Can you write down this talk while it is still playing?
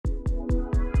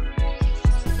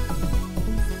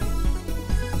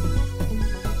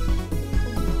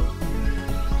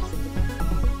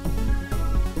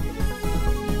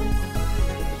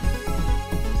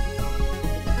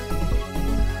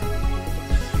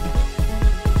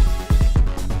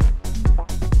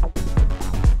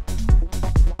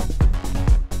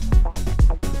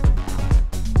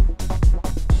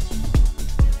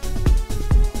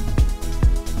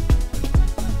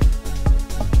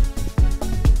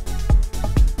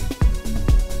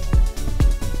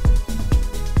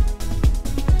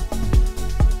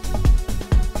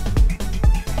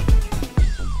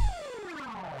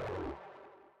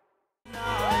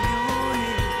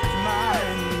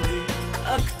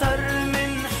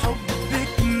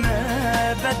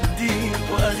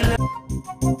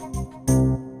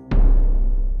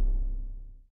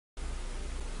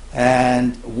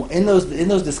in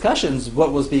those discussions,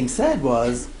 what was being said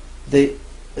was the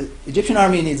Egyptian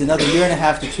army needs another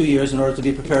 1.5 to 2 years in order to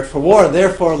be prepared for war.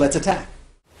 Therefore, let's attack.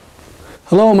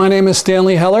 Hello, my name is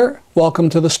Stanley Heller. Welcome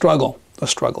to The Struggle. The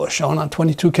Struggle is shown on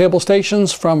 22 cable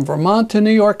stations from Vermont to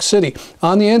New York City,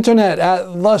 on the internet at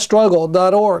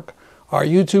thestruggle.org, our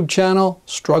YouTube channel,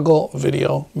 Struggle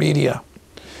Video Media.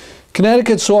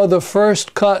 Connecticut saw the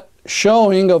first cut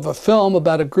showing of a film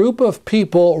about a group of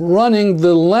people running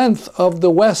the length of the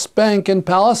West Bank in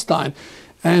Palestine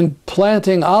and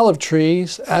planting olive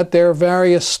trees at their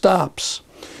various stops.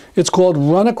 It's called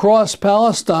Run Across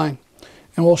Palestine,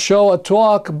 and we'll show a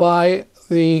talk by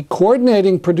the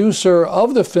coordinating producer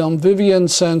of the film, Vivien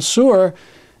Sansour,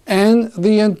 and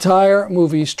the entire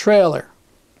movie's trailer.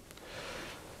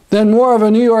 Then more of a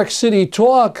New York City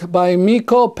talk by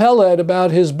Miko Peled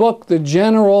about his book, The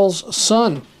General's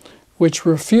Son, which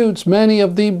refutes many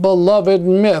of the beloved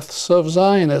myths of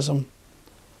Zionism.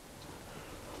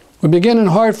 We begin in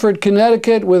Hartford,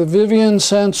 Connecticut with Vivien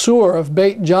Sansour of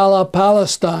Beit Jala,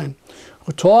 Palestine,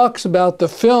 who talks about the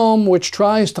film which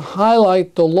tries to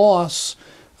highlight the loss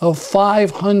of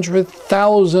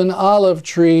 500,000 olive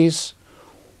trees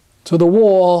to the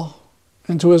wall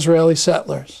and to Israeli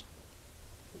settlers.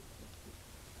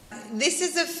 This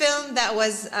is a film that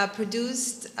was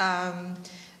produced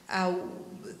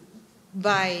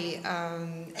by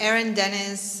Aaron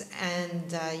Dennis and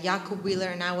Jakob Wheeler,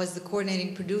 and I was the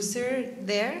coordinating producer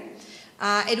there.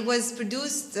 It was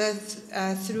produced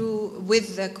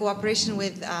with the cooperation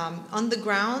with On the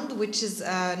Ground, which is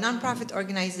a nonprofit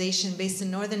organization based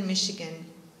in northern Michigan.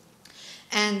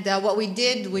 And what we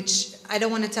did, which I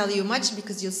don't want to tell you much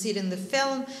because you'll see it in the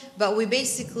film, but we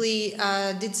basically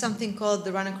did something called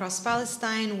the Run Across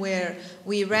Palestine, where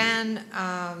we ran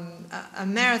a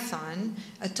marathon,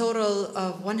 a total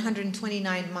of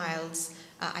 129 miles.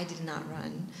 I did not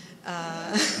run.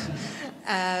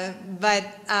 But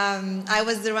I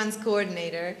was the run's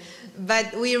coordinator.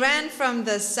 But we ran from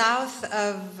the south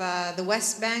of the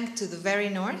West Bank to the very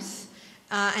north.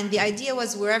 And the idea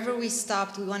was wherever we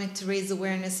stopped, we wanted to raise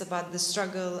awareness about the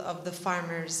struggle of the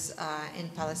farmers in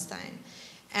Palestine.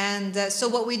 And so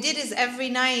what we did is every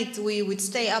night we would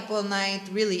stay up all night.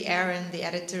 Really, Aaron, the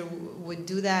editor, would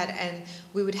do that. And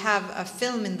we would have a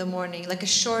film in the morning, like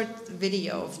a short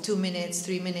video of 2 minutes,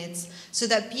 3 minutes, so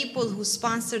that people who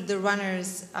sponsored the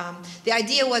runners, the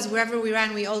idea was wherever we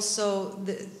ran, we also,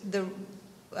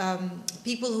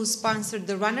 people who sponsored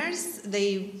the runners,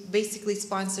 they basically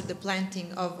sponsored the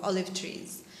planting of olive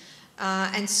trees.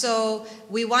 And so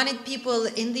we wanted people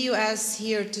in the US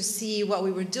here to see what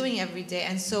we were doing every day.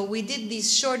 And so we did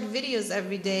these short videos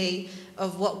every day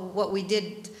of what we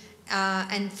did.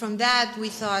 And from that, we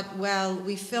thought, well,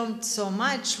 we filmed so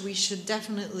much, we should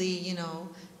definitely, you know,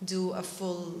 do a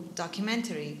full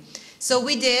documentary. So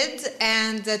we did,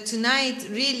 and tonight,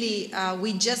 really,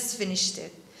 we just finished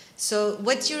it. So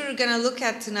what you're going to look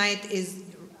at tonight is,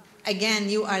 again,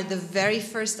 you are the very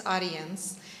first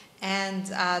audience. And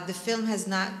the film has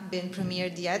not been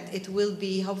premiered yet. It will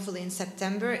be hopefully in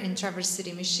September in Traverse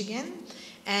City, Michigan.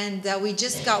 And we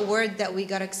just got word that we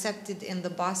got accepted in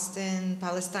the Boston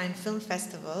Palestine Film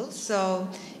Festival. So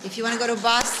if you want to go to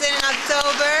Boston in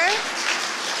October,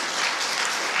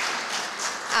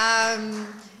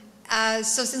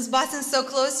 so since Boston's so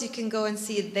close, you can go and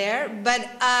see it there. But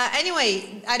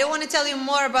anyway, I don't want to tell you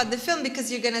more about the film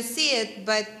because you're going to see it,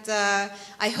 but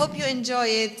I hope you enjoy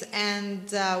it,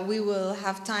 and we will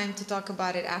have time to talk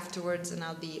about it afterwards, and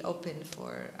I'll be open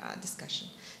for discussion.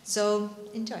 So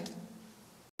enjoy.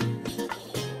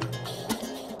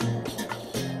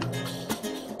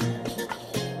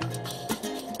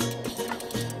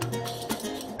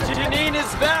 Janine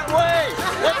is that way!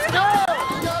 Let's go!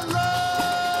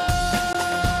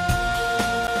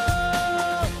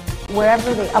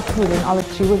 Wherever they uproot an olive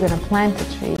tree, we're going to plant a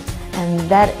tree. And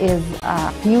that is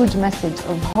a huge message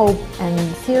of hope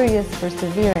and serious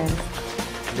perseverance.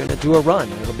 We're going to do a run.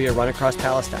 It'll be a run across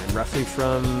Palestine, roughly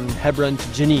from Hebron to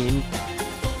Jenin.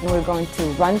 We're going to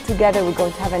run together. We're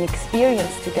going to have an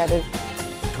experience together.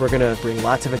 We're going to bring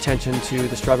lots of attention to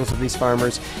the struggles of these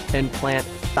farmers and plant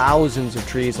thousands of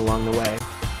trees along the way.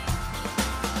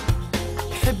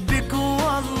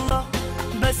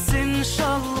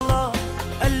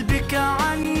 قلبك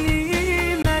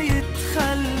عني ما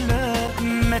يتخلى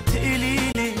ما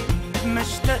تقليلي ما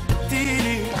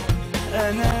اشتقتيلي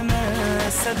أنا ما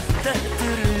صدقت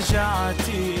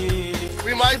رجعتيلي.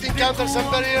 We might encounter some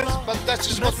barriers, but that's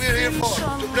just what we're here for,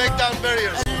 to break down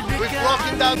barriers. We've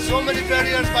broken down so many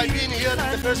barriers by being here in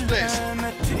the first place.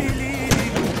 ما تقليلي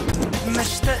ما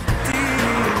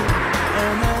اشتقتيلي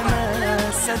أنا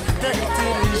ما صدقت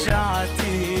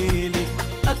رجعتيلي.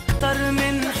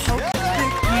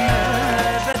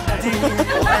 بدي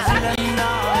وأغلى من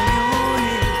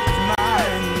عيوني ما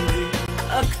عندي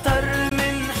أكتر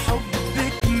من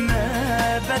حبك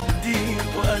ما بدي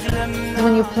وأغلى من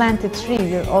When you plant a tree,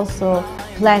 you're also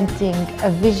planting a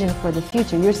vision for the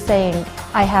future. You're saying,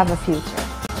 I have a future.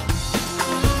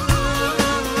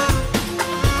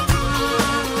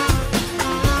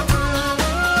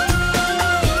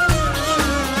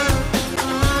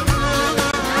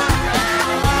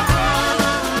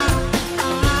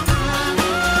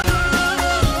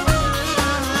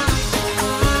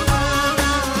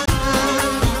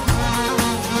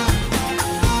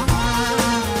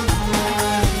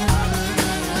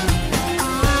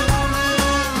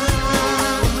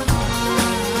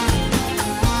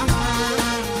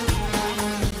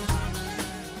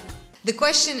 The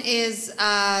question is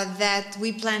that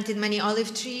we planted many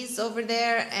olive trees over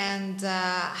there, and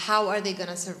how are they going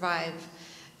to survive?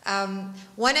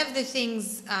 One of the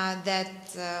things that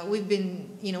we've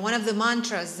been, one of the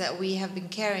mantras that we have been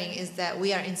carrying is that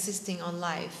we are insisting on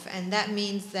life. And that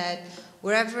means that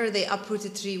wherever they uproot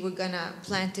a tree, we're going to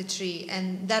plant a tree.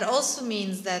 And that also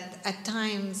means that at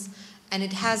times, and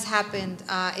it has happened,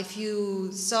 if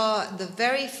you saw the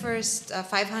very first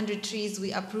 500 trees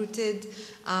we uprooted,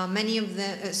 many of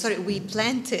them, we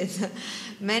planted,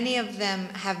 many of them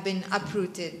have been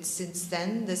uprooted since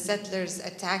then. The settlers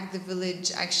attacked the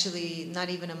village actually not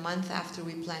even a month after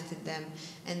we planted them,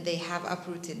 and they have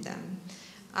uprooted them.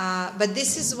 But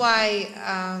this is why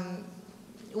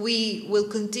we will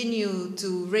continue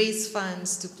to raise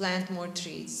funds to plant more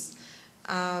trees.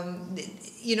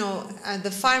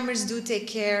 The farmers do take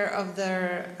care of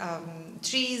their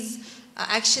trees.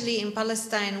 Actually, in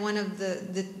Palestine, one of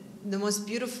the most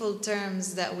beautiful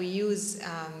terms that we use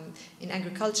in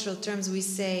agricultural terms, we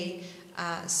say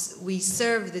we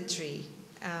serve the tree.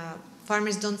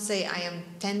 Farmers don't say, I am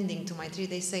tending to my tree.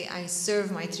 They say, I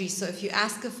serve my tree. So if you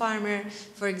ask a farmer,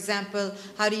 for example,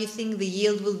 how do you think the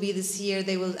yield will be this year?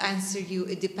 They will answer you,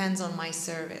 it depends on my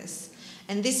service.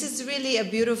 And this is really a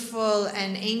beautiful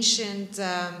and ancient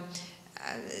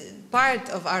part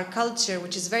of our culture,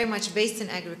 which is very much based in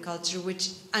agriculture,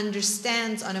 which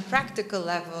understands on a practical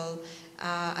level,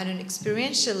 on an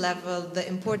experiential level, the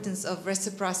importance of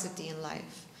reciprocity in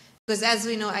life. Because as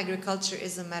we know, agriculture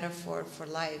is a metaphor for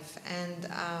life, and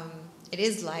it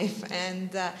is life.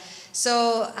 And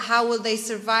so how will they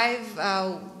survive?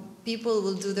 People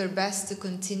will do their best to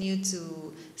continue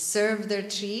to serve their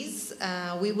trees.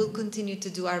 We will continue to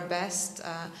do our best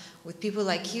with people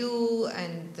like you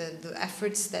and the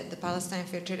efforts that the Palestine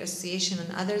Fair Trade Association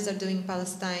and others are doing in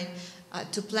Palestine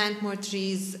to plant more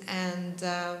trees, and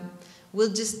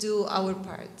we'll just do our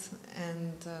part,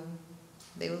 and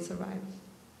they will survive.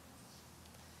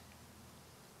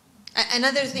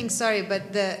 Another thing, sorry,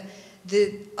 but the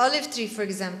olive tree, for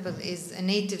example, is a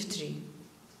native tree.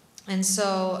 And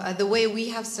so the way we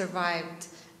have survived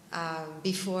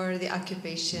before the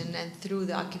occupation and through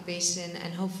the occupation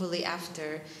and hopefully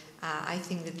after, I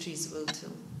think the trees will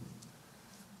too.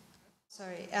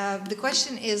 Sorry, the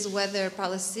question is whether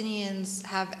Palestinians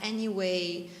have any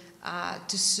way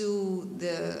to sue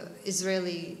the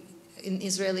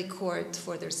Israeli court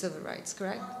for their civil rights,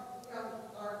 correct?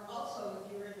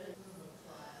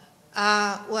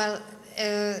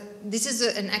 This is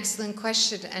an excellent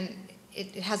question, and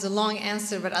it has a long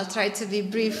answer, but I'll try to be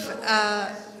brief.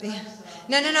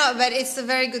 No, but it's a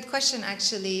very good question,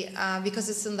 actually, because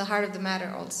it's in the heart of the matter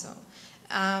also.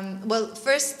 Well,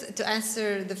 first, to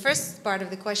answer the first part of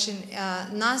the question,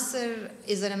 Nasser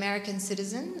is an American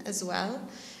citizen as well,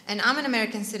 and I'm an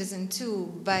American citizen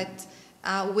too, but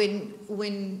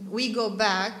when we go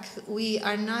back, we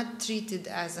are not treated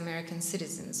as American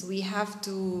citizens. We have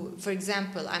to, for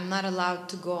example, I'm not allowed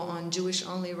to go on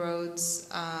Jewish-only roads.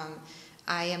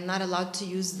 I am not allowed to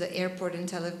use the airport in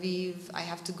Tel Aviv. I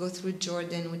have to go through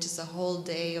Jordan, which is a whole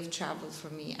day of travel for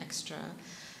me extra.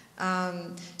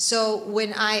 So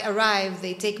when I arrive,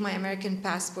 they take my American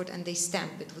passport and they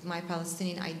stamp it with my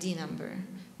Palestinian ID number,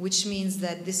 which means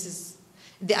that this is,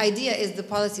 the idea is the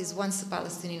policy is once a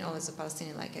Palestinian, always a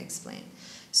Palestinian, like I explained.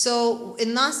 So,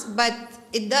 but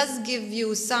it does give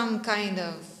you some kind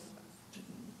of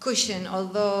cushion,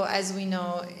 although, as we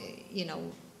know,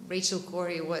 Rachel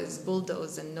Corrie was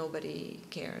bulldozed and nobody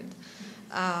cared.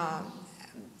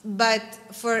 But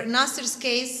for Nasser's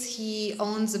case, he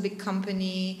owns a big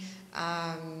company.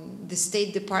 The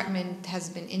State Department has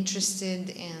been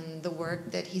interested in the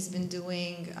work that he's been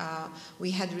doing.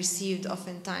 We had received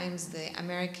oftentimes the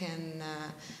American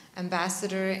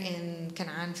ambassador in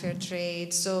Canaan Fair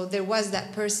Trade. So there was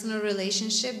that personal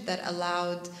relationship that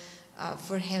allowed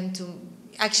for him to,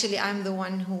 actually I'm the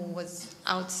one who was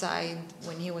outside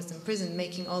when he was in prison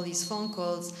making all these phone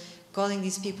calls calling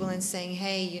these people and saying,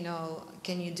 hey, you know,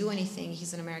 can you do anything?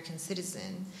 He's an American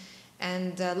citizen.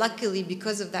 And luckily,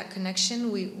 because of that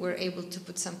connection, we were able to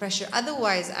put some pressure.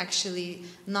 Otherwise, actually,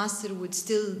 Nasser would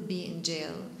still be in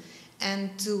jail.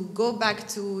 And to go back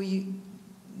to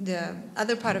the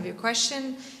other part of your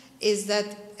question, is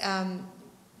that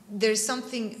there's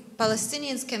something,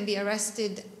 Palestinians can be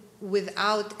arrested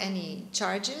without any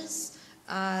charges.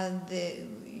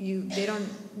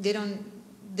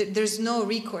 There's no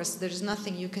recourse, there's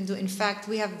nothing you can do. In fact,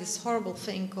 we have this horrible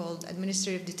thing called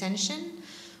administrative detention,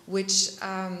 which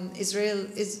the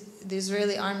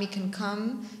Israeli army can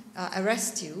come,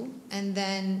 arrest you, and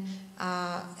then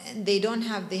they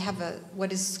have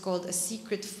what is called a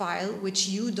secret file, which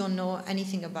you don't know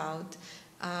anything about,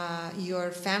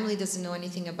 your family doesn't know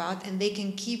anything about, and they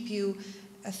can keep you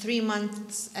 3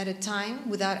 months at a time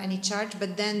without any charge,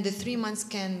 but then the 3 months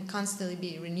can constantly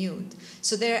be renewed.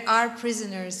 So there are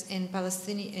prisoners in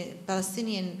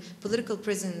Palestinian political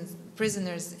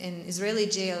prisoners in Israeli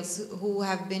jails who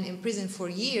have been in prison for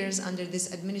years under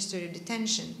this administrative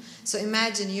detention. So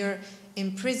imagine you're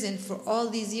in prison for all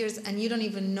these years and you don't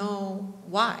even know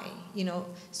why, you know,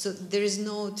 so there is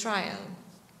no trial.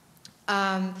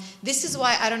 This is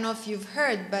why, I don't know if you've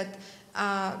heard, but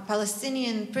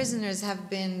Palestinian prisoners have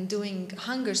been doing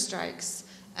hunger strikes,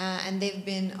 and they've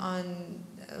been on,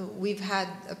 we've had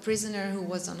a prisoner who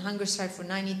was on hunger strike for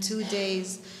 92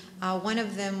 days. One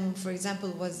of them, for example,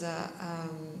 was a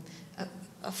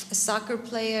soccer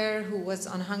player who was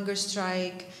on hunger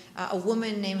strike. A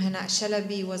woman named Hana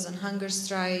Shalabi was on hunger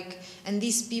strike. And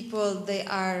these people, they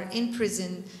are in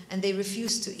prison and they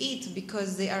refuse to eat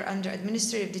because they are under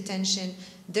administrative detention.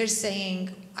 They're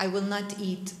saying, I will not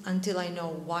eat until I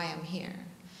know why I'm here.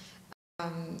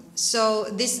 So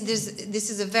this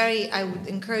is a very, I would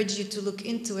encourage you to look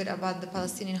into it about the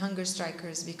Palestinian hunger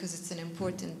strikers, because it's an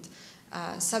important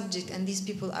subject, and these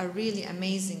people are really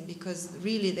amazing because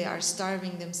really they are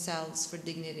starving themselves for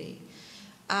dignity.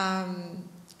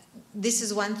 This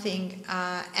is one thing,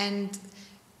 and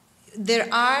there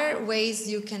are ways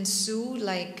you can sue,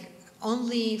 like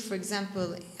only, for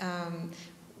example,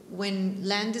 when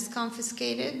land is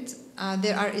confiscated,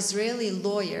 there are Israeli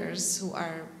lawyers who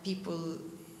are people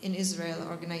in Israel,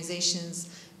 organizations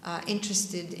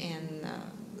interested in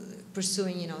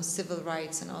pursuing, you know, civil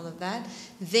rights and all of that.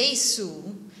 They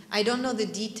sue. I don't know the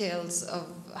details of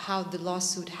how the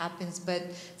lawsuit happens,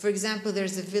 but for example,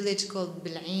 there's a village called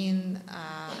Bil'in,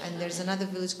 and there's another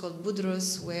village called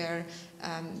Budrus, where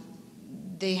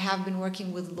they have been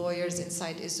working with lawyers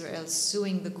inside Israel,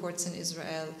 suing the courts in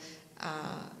Israel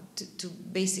to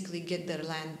basically get their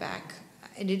land back.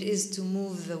 And it is to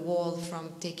move the wall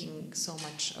from taking so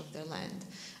much of their land.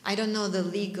 I don't know the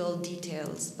legal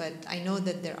details, but I know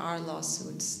that there are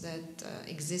lawsuits that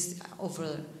exist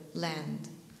over land.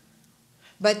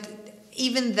 But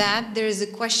even that, there is a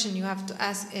question you have to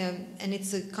ask, and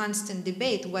it's a constant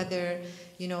debate whether,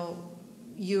 you know,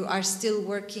 you are still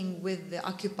working with the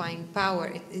occupying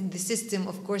power. The system,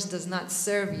 of course, does not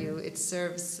serve you. It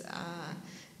serves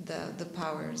the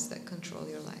powers that control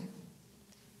your life.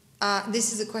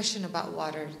 This is a question about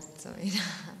water. So,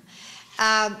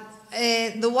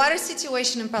 the water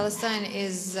situation in Palestine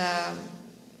is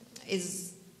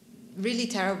really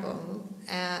terrible.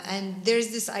 And there's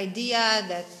this idea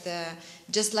that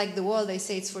just like the wall, they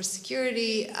say it's for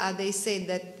security, they say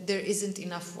that there isn't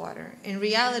enough water. In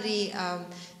reality,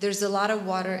 there's a lot of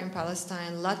water in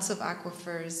Palestine, lots of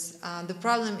aquifers. The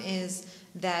problem is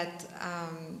that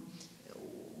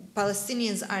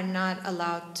Palestinians are not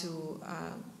allowed to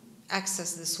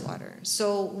access this water.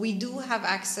 So we do have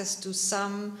access to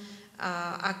some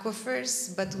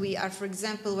aquifers, but we are, for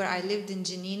example, where I lived in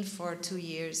Jenin for 2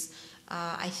 years,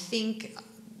 I think,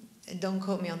 don't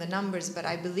quote me on the numbers, but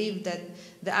I believe that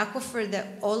the aquifer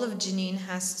that all of Jenin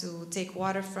has to take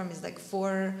water from is like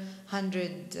 1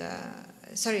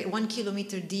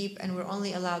 kilometer deep, and we're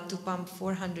only allowed to pump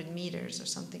 400 meters or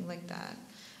something like that.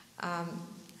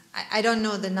 I don't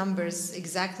know the numbers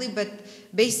exactly, but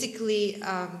basically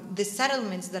the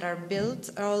settlements that are built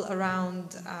all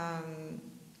around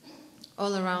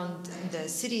the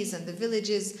cities and the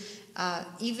villages,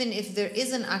 even if there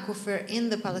is an aquifer in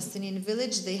the Palestinian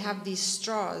village, they have these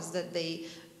straws that they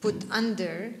put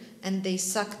under and they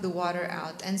suck the water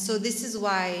out. And so this is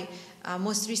why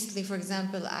most recently, for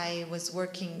example, I was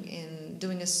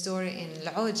doing a story in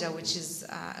L'Oja, which is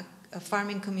a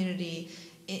farming community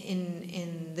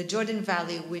in the Jordan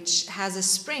Valley, which has a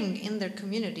spring in their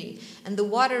community, and the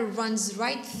water runs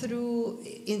right through,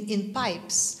 in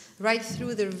pipes, right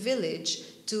through their village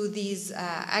to these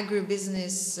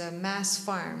agribusiness mass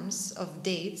farms of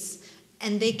dates,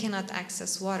 and they cannot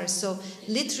access water. So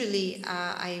literally,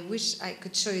 I wish I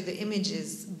could show you the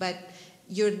images, but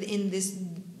you're in this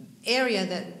area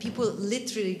that people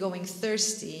literally going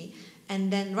thirsty,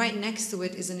 and then right next to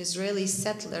it is an Israeli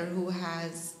settler who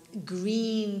has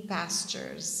green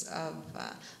pastures of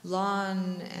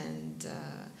lawn and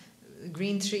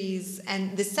green trees.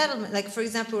 And the settlement, like for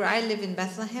example, where I live in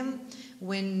Bethlehem,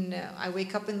 when I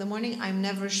wake up in the morning, I'm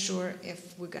never sure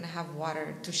if we're going to have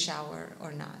water to shower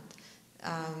or not.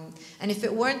 And if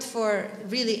it weren't for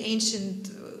really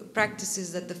ancient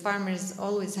practices that the farmers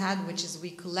always had, which is we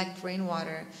collect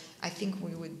rainwater, I think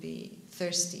we would be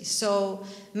thirsty. So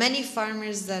many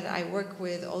farmers that I work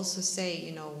with also say,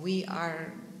 you know, we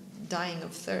are dying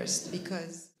of thirst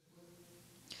because,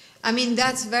 I mean,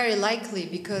 that's very likely,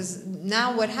 because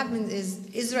now what happens is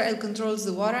Israel controls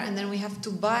the water, and then we have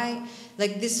to buy,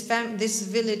 like this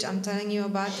village I'm telling you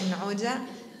about in Ouda,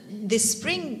 the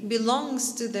spring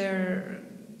belongs to their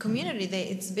community.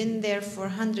 It's been there for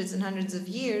hundreds and hundreds of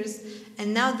years,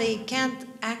 and now they can't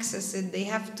access it. They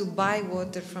have to buy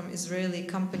water from Israeli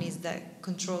companies that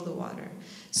control the water.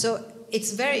 So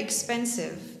it's very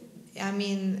expensive. I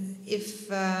mean,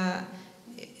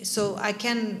 so I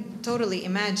can totally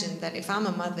imagine that if I'm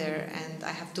a mother and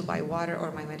I have to buy water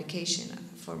or my medication,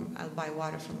 I'll buy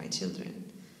water for my children.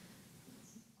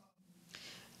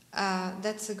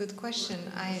 That's a good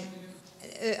question.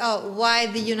 Why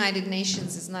the United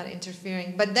Nations is not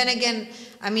interfering? But then again,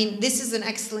 I mean, this is an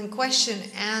excellent question,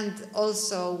 and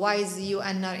also, why is the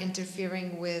UN not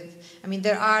interfering with? I mean,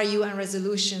 there are UN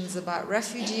resolutions about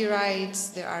refugee rights.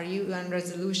 There are UN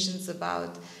resolutions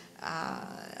about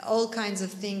all kinds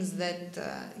of things that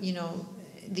you know,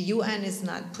 the UN is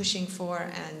not pushing for,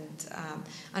 and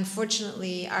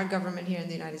unfortunately, our government here in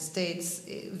the United States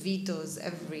vetoes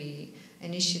every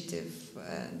initiative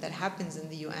that happens in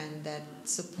the UN that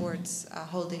supports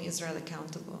holding Israel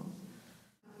accountable.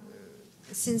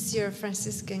 Since you're a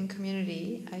Franciscan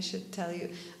community, I should tell you,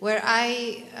 where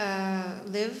I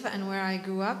live and where I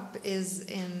grew up is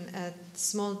in a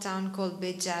small town called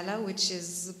Beit Jala, which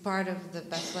is part of the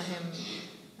Bethlehem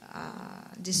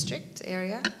district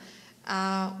area,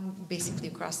 basically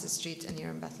across the street, and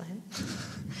you're in Bethlehem.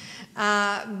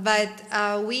 But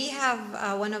we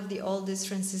have one of the oldest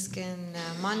Franciscan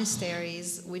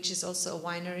monasteries, which is also a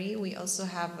winery. We also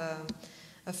have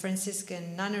a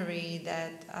Franciscan nunnery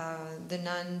that the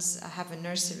nuns have a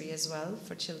nursery as well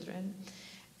for children.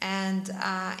 And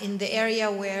in the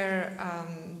area where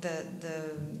the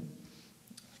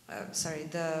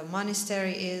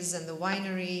monastery is, and the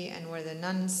winery, and where the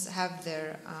nuns have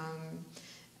their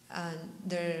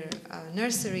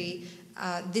nursery,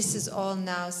 this is all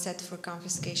now set for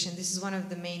confiscation. This is one of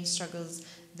the main struggles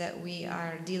that we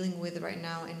are dealing with right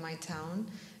now in my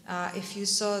town. If you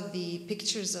saw the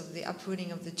pictures of the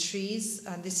uprooting of the trees,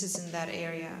 this is in that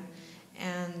area.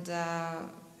 And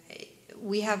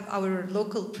we have our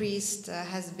local priest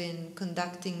has been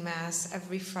conducting Mass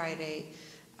every Friday,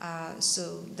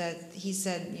 so that he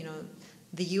said, you know,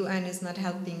 the UN is not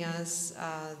helping us,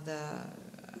 the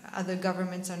other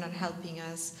governments are not helping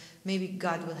us, maybe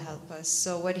God will help us.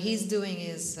 So what he's doing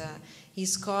is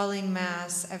he's calling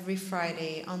Mass every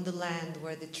Friday on the land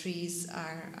where the trees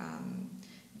are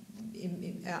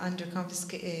under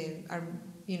confiscation, are,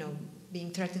 you know,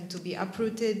 being threatened to be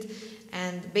uprooted.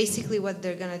 And basically what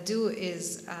they're going to do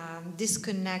is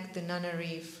disconnect the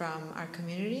nunnery from our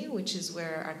community, which is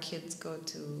where our kids go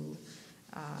to,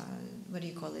 what do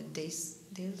you call it,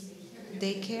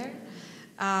 daycare?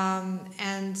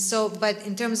 And so, but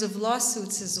in terms of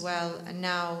lawsuits as well,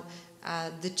 now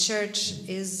the church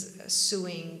is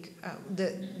suing,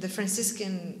 the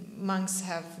Franciscan monks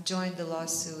have joined the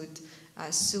lawsuit,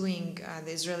 suing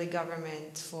the Israeli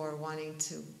government for wanting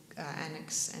to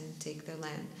annex and take their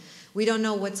land. We don't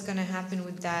know what's going to happen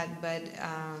with that, but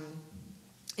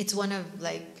it's one of,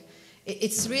 like,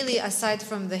 it's really, aside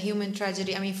from the human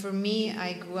tragedy, I mean, for me,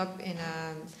 I grew up in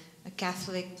a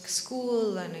Catholic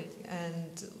school,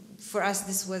 and for us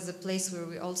this was a place where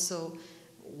we also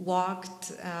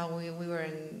walked. We were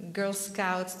in Girl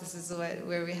Scouts. This is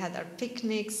where we had our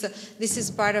picnics. So this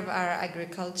is part of our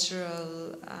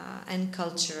agricultural and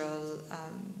cultural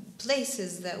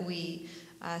places that we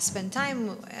spend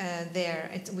time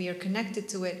there. We are connected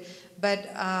to it.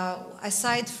 But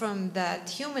aside from that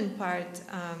human part,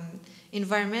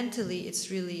 environmentally,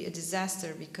 it's really a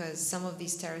disaster, because some of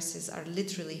these terraces are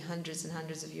literally hundreds and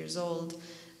hundreds of years old.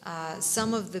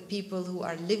 Some of the people who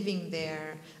are living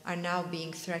there are now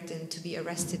being threatened to be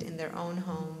arrested in their own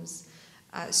homes.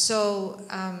 So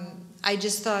I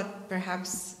just thought,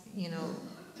 perhaps, you know,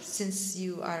 since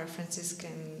you are a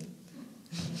Franciscan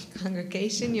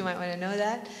congregation. You might want to know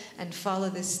that and follow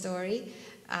this story.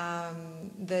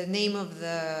 The name of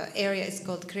the area is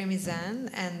called Kremizan,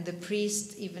 and the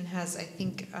priest even has, I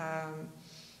think,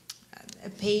 a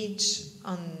page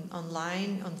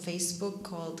online on Facebook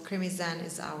called Kremizan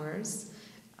is Ours.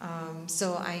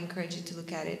 So I encourage you to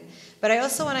look at it. But I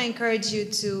also want to encourage you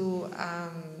to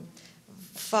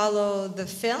follow the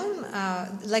film.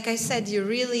 Like I said, you're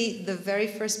really the very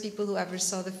first people who ever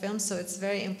saw the film, so it's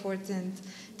very important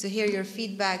to hear your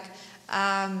feedback.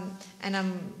 And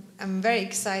I'm very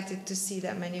excited to see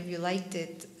that many of you liked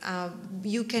it.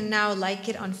 You can now like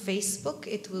it on Facebook.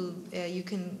 It will. You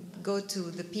can go to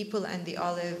the People and the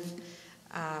Olive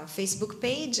Facebook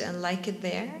page and like it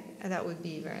there. That would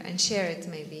be very, and share it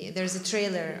maybe. There's a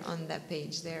trailer on that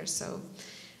page there. So,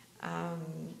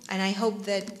 and I hope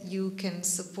that you can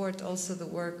support also the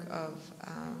work of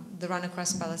the Run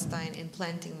Across Palestine in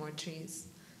planting more trees.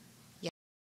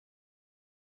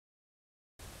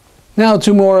 Now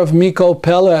to more of Miko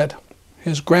Peled.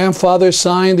 His grandfather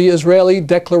signed the Israeli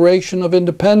Declaration of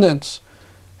Independence.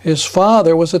 His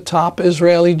father was a top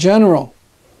Israeli general.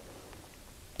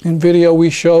 In video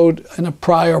we showed in a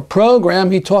prior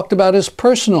program, he talked about his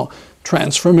personal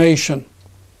transformation.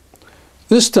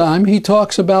 This time he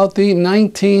talks about the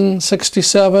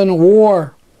 1967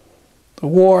 war, the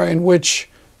war in which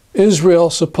Israel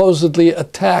supposedly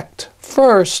attacked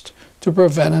first to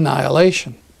prevent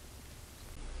annihilation.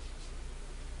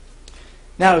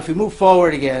 Now, if we move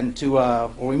forward again to,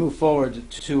 or we move forward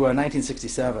to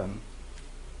 1967,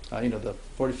 you know, the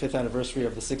 45th anniversary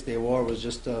of the Six-Day War was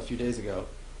just a few days ago.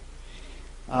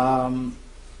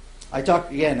 I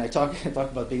talk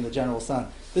about being the general's son.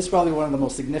 This is probably one of the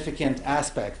most significant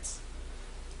aspects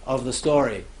of the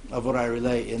story of what I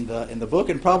relay in the book,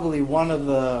 and probably one of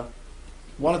the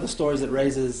stories that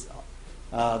raises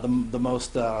the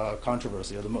most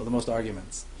controversy, or the most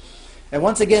arguments. And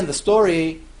once again, the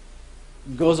story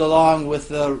goes along with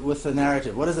the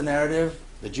narrative. What is the narrative?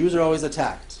 The Jews are always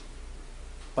attacked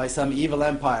by some evil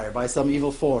empire, by some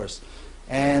evil force,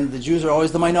 and the Jews are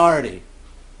always the minority,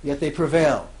 yet they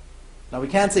prevail. Now, we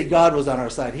can't say God was on our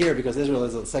side here because Israel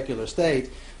is a secular state,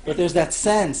 but there's that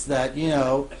sense that, you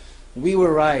know, we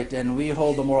were right and we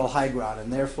hold the moral high ground,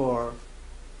 and therefore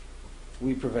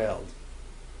we prevailed.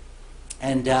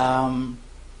 And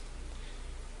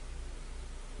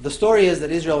the story is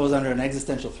that Israel was under an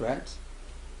existential threat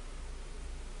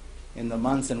in the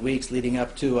months and weeks leading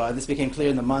up to, this became clear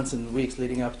in the months and weeks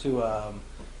leading up to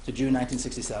June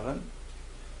 1967.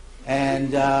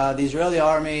 And the Israeli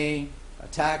army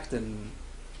attacked and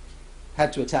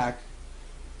had to attack,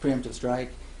 preemptive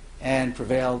strike, and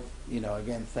prevailed, you know,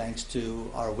 again, thanks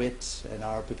to our wit and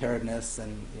our preparedness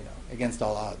and, you know, against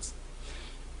all odds.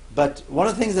 But one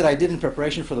of the things that I did in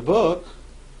preparation for the book,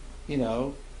 you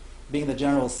know, being the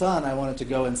general's son, I wanted to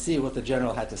go and see what the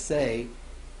general had to say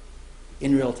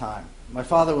in real time. My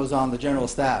father was on the general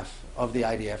staff of the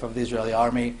IDF, of the Israeli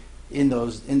army, during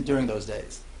those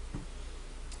days.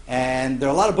 And there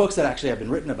are a lot of books that actually have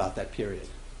been written about that period.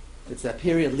 It's that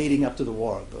period leading up to the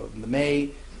war, the May,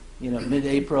 you know,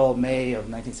 mid-April, May of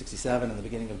 1967, and the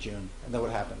beginning of June, and then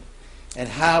what happened. And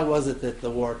how was it that the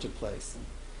war took place?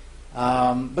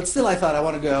 But still, I thought I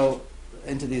want to go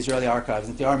into the Israeli archives,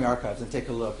 into the army archives, and take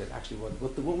a look at actually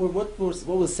what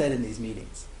was said in these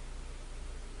meetings,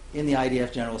 in the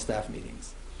IDF General Staff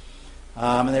meetings.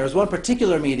 And there was one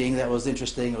particular meeting that was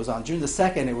interesting. It was on June the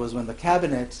 2nd. It was when the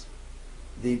cabinet,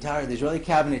 the Israeli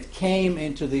cabinet came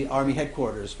into the army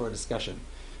headquarters for a discussion,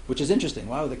 which is interesting.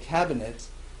 Why would the cabinet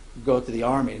go to the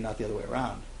army and not the other way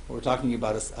around? We're talking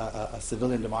about a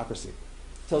civilian democracy.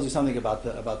 It tells you something about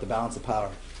the balance of power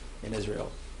in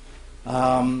Israel.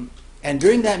 And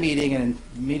during that meeting and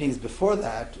in meetings before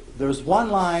that, there was one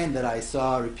line that I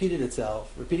saw repeating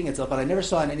itself, but I never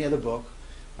saw in any other book.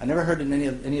 I never heard in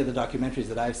any of the documentaries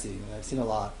that I've seen, and I've seen a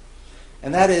lot.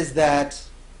 And that is that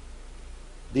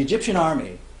the Egyptian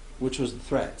army, which was the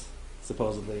threat,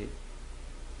 supposedly,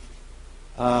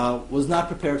 was not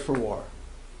prepared for war.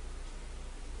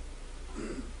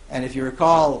 And if you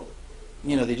recall,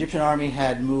 you know, the Egyptian army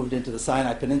had moved into the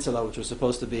Sinai Peninsula, which was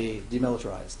supposed to be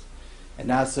demilitarized. And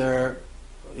Nasser,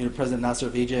 you know, President Nasser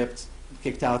of Egypt,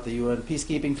 kicked out the UN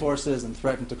peacekeeping forces and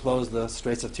threatened to close the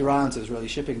Straits of Tiran to Israeli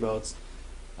shipping boats.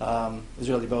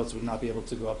 Israeli boats would not be able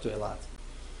to go up to Eilat.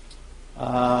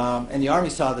 And the army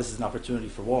saw this as an opportunity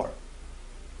for war.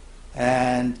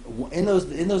 And in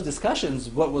those discussions,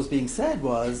 what was being said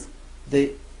was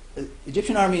the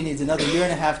Egyptian army needs another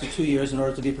 1.5 to 2 years in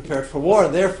order to be prepared for war.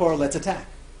 Therefore, let's attack.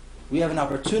 We have an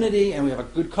opportunity and we have a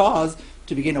good cause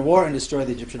to begin a war and destroy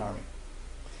the Egyptian army.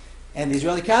 And the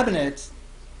Israeli cabinet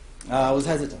was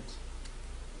hesitant.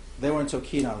 so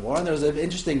keen on war. And there's an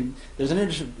interesting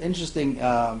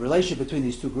relationship between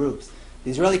these two groups.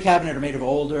 The Israeli cabinet are made of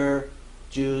older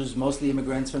Jews, mostly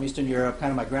immigrants from Eastern Europe,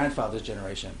 kind of my grandfather's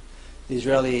generation. The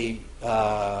Israeli,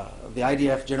 the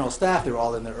IDF general staff, they were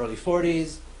all in their early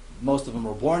 40s. Most of them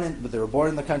were born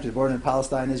in the country, born in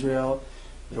Palestine, Israel.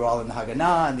 They were all in the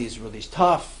Haganah, and these were these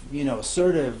tough,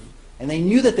 assertive, and they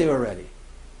knew that they were ready.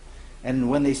 And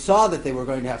when they saw that they were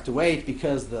going to have to wait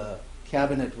because the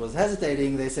cabinet was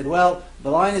hesitating, they said, well, the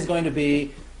line is going to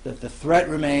be that the threat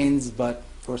remains, but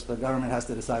of course the government has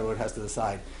to decide what it has to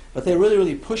decide. But they're really,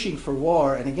 really pushing for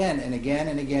war, and again, and again,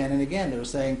 and again, and again. They were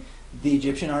saying the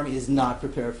Egyptian army is not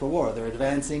prepared for war. They're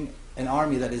advancing an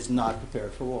army that is not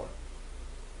prepared for war.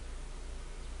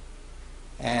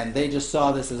 And they just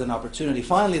saw this as an opportunity.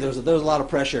 Finally, there was a lot of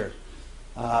pressure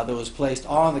that was placed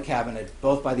on the cabinet,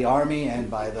 both by the army and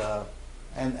by there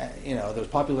was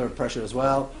popular pressure as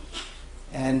well.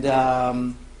 And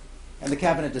the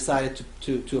cabinet decided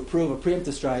to approve a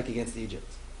preemptive strike against Egypt,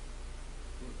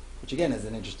 which again is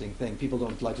an interesting thing. People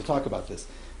don't like to talk about this.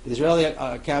 The Israeli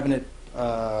cabinet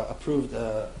approved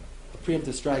a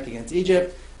preemptive strike against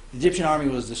Egypt. The Egyptian army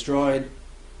was destroyed,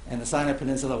 and the Sinai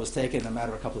Peninsula was taken in a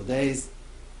matter of a couple of days.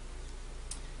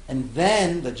 And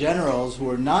then the generals who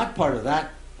were not part of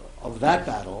that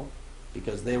battle,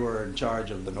 because they were in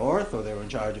charge of the north or they were in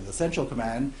charge of the central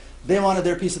command, they wanted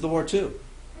their piece of the war too.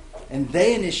 And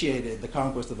they initiated the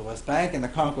conquest of the West Bank and the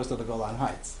conquest of the Golan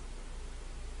Heights.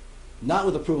 Not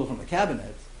with approval from the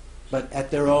cabinet, but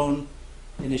at their own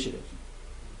initiative.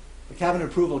 The cabinet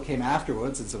approval came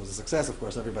afterwards. Since it was a success, of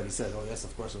course, everybody said, oh yes,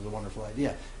 of course, it was a wonderful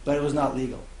idea. But it was not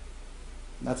legal.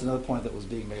 And that's another point that was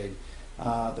being made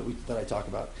that I talk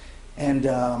about. And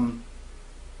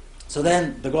so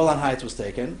then the Golan Heights was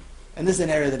taken. And this is an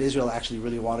area that Israel actually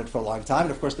really wanted for a long time.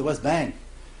 And of course, the West Bank.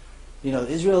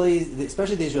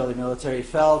 Especially the Israeli military,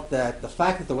 felt that the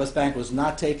fact that the West Bank was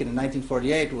not taken in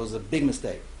 1948 was a big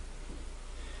mistake.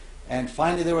 And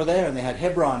finally they were there, and they had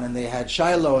Hebron, and they had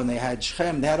Shiloh, and they had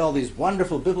Shechem. They had all these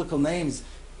wonderful biblical names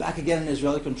back again in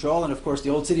Israeli control, and of course the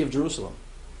old city of Jerusalem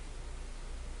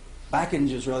back in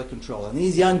Israeli control. And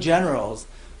these young generals,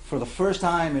 for the first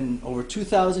time in over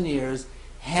 2,000 years,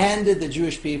 handed the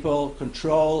Jewish people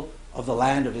control of the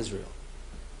land of Israel.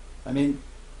 I mean,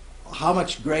 how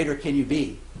much greater can you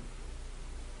be?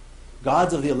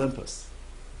 Gods of the Olympus.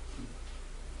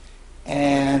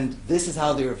 And this is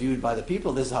how they were viewed by the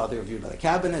people. This is how they were viewed by the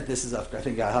cabinet. This is, I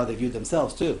think, how they viewed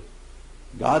themselves too.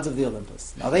 Gods of the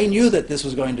Olympus. Now they knew that this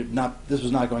was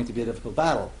not going to be a difficult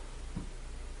battle,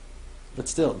 but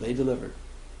still they delivered.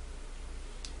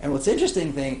 And the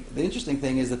interesting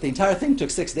thing is that the entire thing took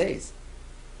 6 days.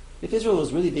 If Israel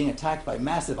was really being attacked by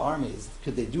massive armies,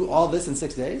 could they do all this in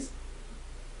 6 days?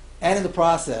 And in the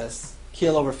process,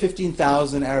 kill over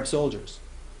 15,000 Arab soldiers,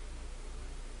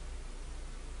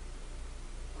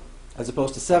 as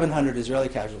opposed to 700 Israeli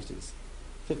casualties.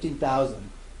 15,000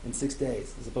 in 6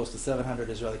 days, as opposed to 700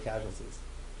 Israeli casualties.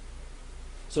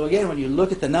 So again, when you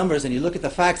look at the numbers and you look at the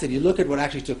facts and you look at what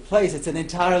actually took place, it's an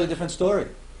entirely different story.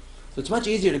 So it's much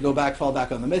easier to fall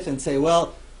back on the myth and say,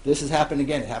 well, this has happened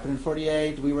again. It happened in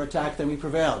 48, we were attacked and we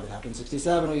prevailed. It happened in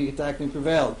 67, we attacked and we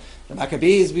prevailed. The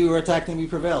Maccabees, we were attacked and we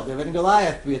prevailed. David and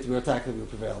Goliath, we were attacked and we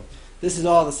prevailed. This is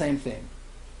all the same thing.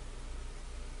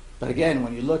 But again,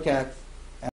 when you look at...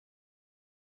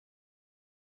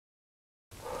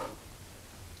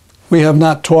 We have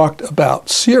not talked about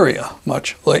Syria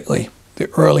much lately. The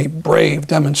early brave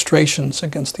demonstrations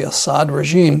against the Assad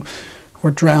regime were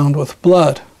drowned with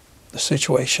blood. The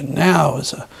situation now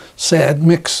is a sad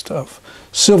mix of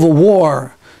civil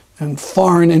war and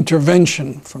foreign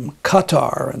intervention from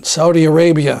Qatar and Saudi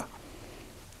Arabia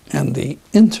and the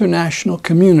international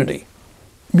community,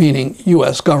 meaning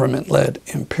U.S. government-led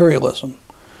imperialism.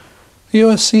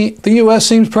 The U.S.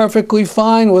 seems perfectly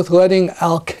fine with letting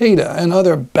al-Qaeda and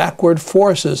other backward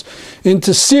forces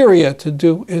into Syria to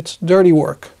do its dirty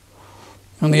work.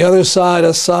 On the other side,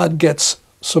 Assad gets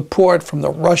support from the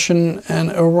Russian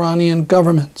and Iranian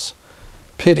governments.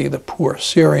 Pity the poor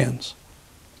Syrians.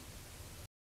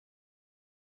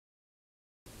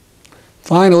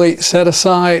 Finally, set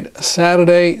aside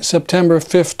Saturday, September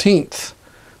 15th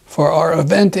for our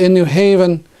event in New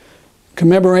Haven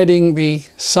commemorating the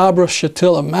Sabra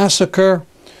Shatila massacre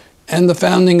and the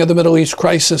founding of the Middle East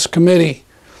Crisis Committee.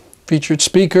 Featured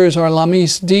speakers are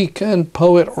Lamis Deek and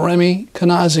poet Remy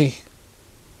Kanazi.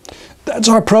 That's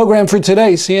our program for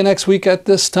today. See you next week at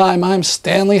this time. I'm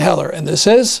Stanley Heller, and this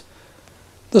is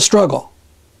The Struggle.